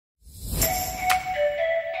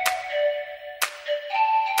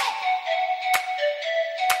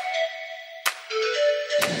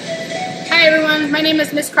My name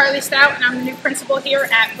is Miss Carly Stout, and I'm the new principal here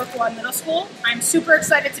at Brooklawn Middle School. I'm super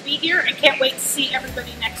excited to be here and can't wait to see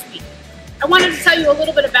everybody next week. I wanted to tell you a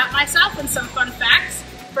little bit about myself and some fun facts.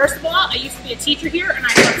 First of all, I used to be a teacher here and I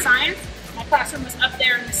taught science. My classroom was up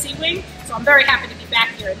there in the C wing, so I'm very happy to be back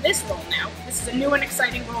here in this role now. This is a new and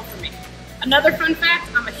exciting role for me. Another fun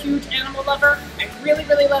fact, I'm a huge animal lover. I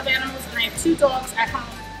really love animals, and I have 2 dogs at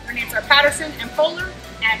home. Their names are Patterson and Polar,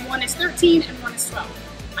 and one is 13 and one is 12.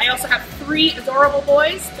 I also have 3 adorable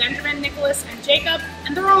boys, Benjamin, Nicholas, and Jacob,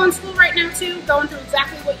 and they're all in school right now too, going through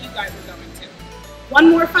exactly what you guys are going to. One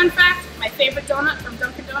more fun fact, my favorite donut from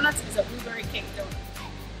Dunkin' Donuts is a blueberry cake donut.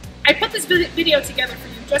 I put this video together for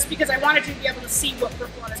you just because I wanted you to be able to see what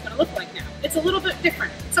Brooklawn is going to look like now. It's a little bit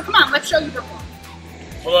different, so come on, let's show you Brooklawn.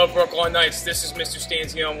 Hello Brooklawn Knights, this is Mr.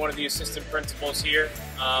 Stanzio. I'm one of the assistant principals here.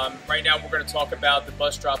 Right now we're going to talk about the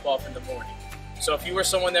bus drop-off in the morning. So if you are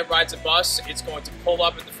someone that rides a bus, it's going to pull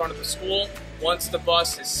up at the front of the school. Once the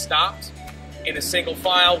bus is stopped, in a single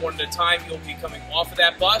file, one at a time, you'll be coming off of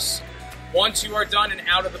that bus. Once you are done and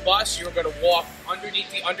out of the bus, you're going to walk underneath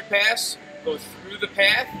the underpass, go through the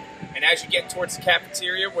path, and as you get towards the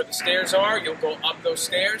cafeteria where the stairs are, you'll go up those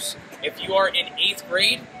stairs. If you are in 8th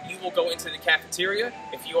grade, you will go into the cafeteria.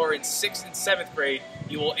 If you are in 6th and 7th grade,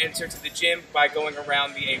 you will enter to the gym by going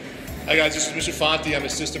around the apron. Hi guys, this is Mr. Fonte. I'm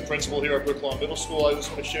assistant principal here at Brooklawn Middle School. I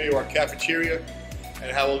just want to show you our cafeteria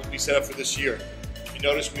and how it will be set up for this year. If you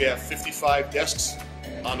notice, we have 55 desks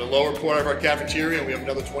on the lower part of our cafeteria, and we have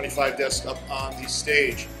another 25 desks up on the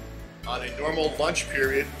stage. On a normal lunch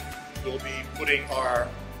period, we'll be putting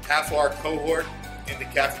half our cohort in the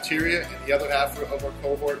cafeteria, and the other half of our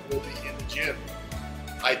cohort will be in the gym.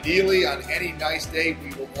 Ideally, on any nice day,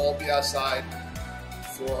 we will all be outside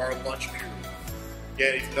for our lunch period.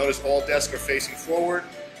 Again, if you notice, all desks are facing forward.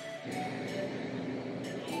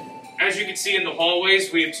 As you can see in the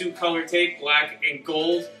hallways, we have 2 color tape, black and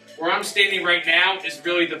gold. Where I'm standing right now is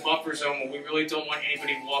really the buffer zone where we really don't want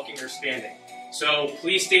anybody walking or standing. So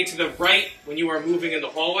please stay to the right when you are moving in the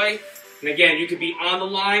hallway. And again, you could be on the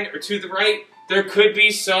line or to the right. There could be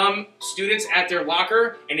some students at their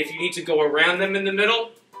locker, and if you need to go around them in the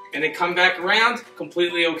middle and then come back around,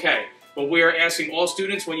 completely okay. But we are asking all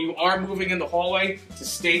students, when you are moving in the hallway, to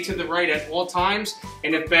stay to the right at all times,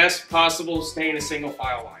 and if best possible, stay in a single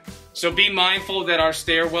file line. So be mindful that our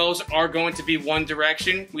stairwells are going to be one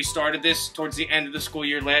direction. We started this towards the end of the school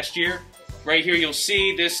year last year. Right here you'll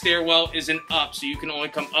see this stairwell is an up, so you can only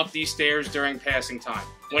come up these stairs during passing time.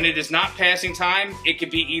 When it is not passing time, it could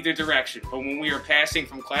be either direction. But when we are passing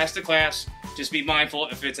from class to class, just be mindful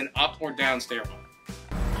if it's an up or down stairwell.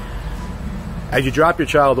 As you drop your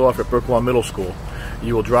child off at Brooklawn Middle School,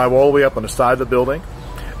 you will drive all the way up on the side of the building.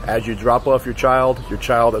 As you drop off your child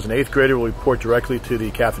as an 8th grader will report directly to the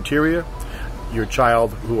cafeteria. Your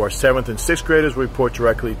child who are 7th and 6th graders will report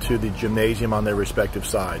directly to the gymnasium on their respective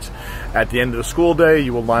sides. At the end of the school day,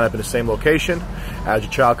 you will line up in the same location. As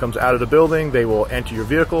your child comes out of the building, they will enter your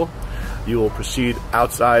vehicle. You will proceed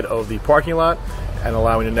outside of the parking lot and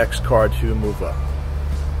allowing the next car to move up.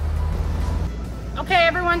 Okay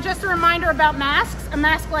everyone, just a reminder about masks. A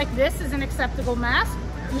mask like this is an acceptable mask.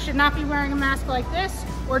 You should not be wearing a mask like this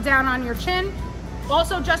or down on your chin.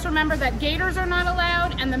 Also, just remember that gaiters are not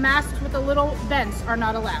allowed and the masks with the little vents are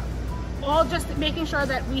not allowed. All just making sure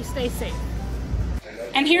that we stay safe.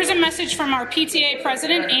 And here's a message from our PTA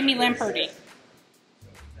president, Amy Lamperti.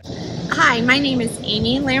 Hi, my name is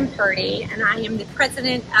Amy Lamperti, and I am the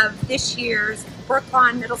president of this year's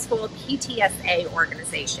Brooklawn Middle School PTSA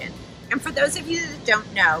organization. And for those of you that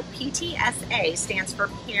don't know, PTSA stands for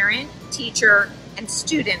Parent, Teacher, and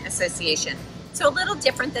Student Association. So a little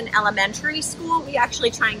different than elementary school, we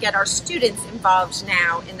actually try and get our students involved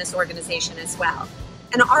now in this organization as well.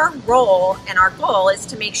 And our role and our goal is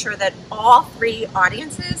to make sure that all 3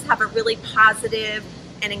 audiences have a really positive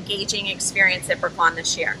and engaging experience at Brooklawn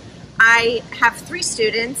this year. I have 3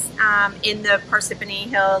 students in the Parsippany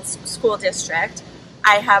Hills School District.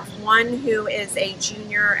 I have one who is a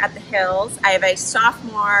junior at the Hills. I have a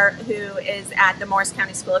sophomore who is at the Morris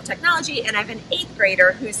County School of Technology, and I have an 8th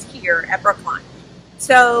grader who's here at Brooklawn.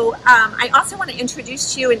 So I also want to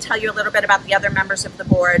introduce you and tell you a little bit about the other members of the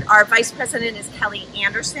board. Our vice president is Kelly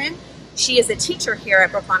Anderson. She is a teacher here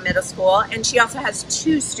at Brooklawn Middle School, and she also has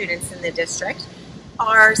 2 students in the district.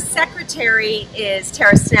 Our secretary is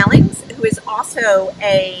Tara Snellings, who is also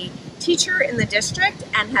a teacher in the district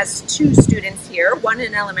and has 2 students here, one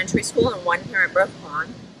in elementary school and one here at Brooklawn.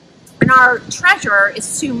 And our treasurer is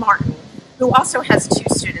Sue Martin, who also has 2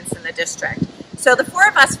 students in the district. So the 4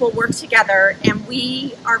 of us will work together, and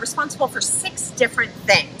we are responsible for 6 different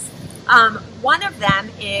things. One of them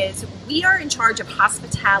is we are in charge of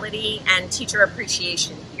hospitality and teacher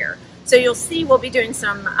appreciation here. So you'll see we'll be doing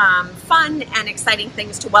some fun and exciting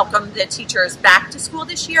things to welcome the teachers back to school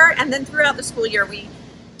this year. And then throughout the school year, we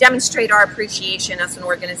demonstrate our appreciation as an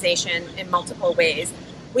organization in multiple ways.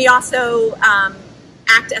 We also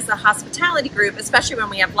act as a hospitality group, especially when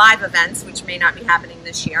we have live events, which may not be happening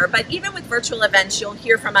this year. But even with virtual events, you'll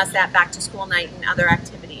hear from us at Back to School Night and other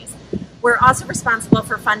activities. We're also responsible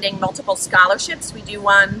for funding multiple scholarships. We do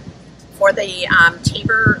one for the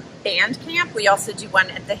Tabor Band Camp. We also do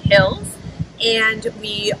one at the Hills. And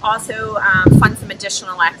we also fund some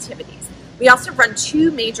additional activities. We also run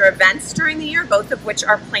 2 major events during the year, both of which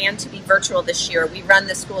are planned to be virtual this year. We run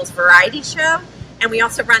the school's variety show, and we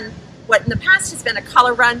also run what in the past has been a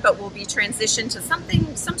color run, but will be transitioned to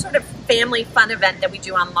some sort of family fun event that we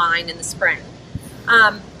do online in the spring.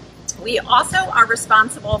 We also are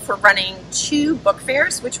responsible for running 2 book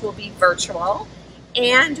fairs, which will be virtual,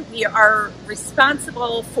 and we are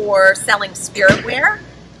responsible for selling spiritware,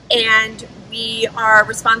 and we are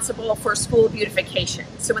responsible for school beautification.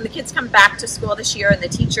 So when the kids come back to school this year and the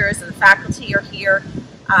teachers and the faculty are here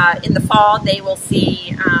in the fall, they will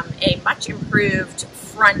see a much improved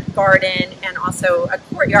front garden and also a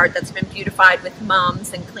courtyard that's been beautified with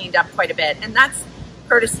mums and cleaned up quite a bit. And that's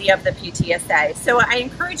courtesy of the PTSA. So I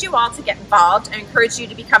encourage you all to get involved. I encourage you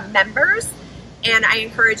to become members, and I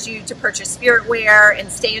encourage you to purchase spiritware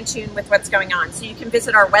and stay in tune with what's going on. So you can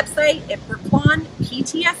visit our website at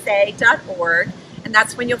brookllawnptsa.org, and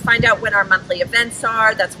that's when you'll find out when our monthly events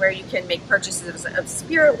are. That's where you can make purchases of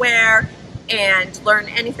spiritware and learn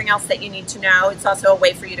anything else that you need to know. It's also a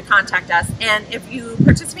way for you to contact us. And if you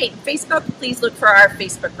participate in Facebook, please look for our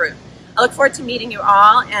Facebook group. I look forward to meeting you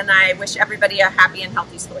all, and I wish everybody a happy and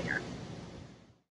healthy school year.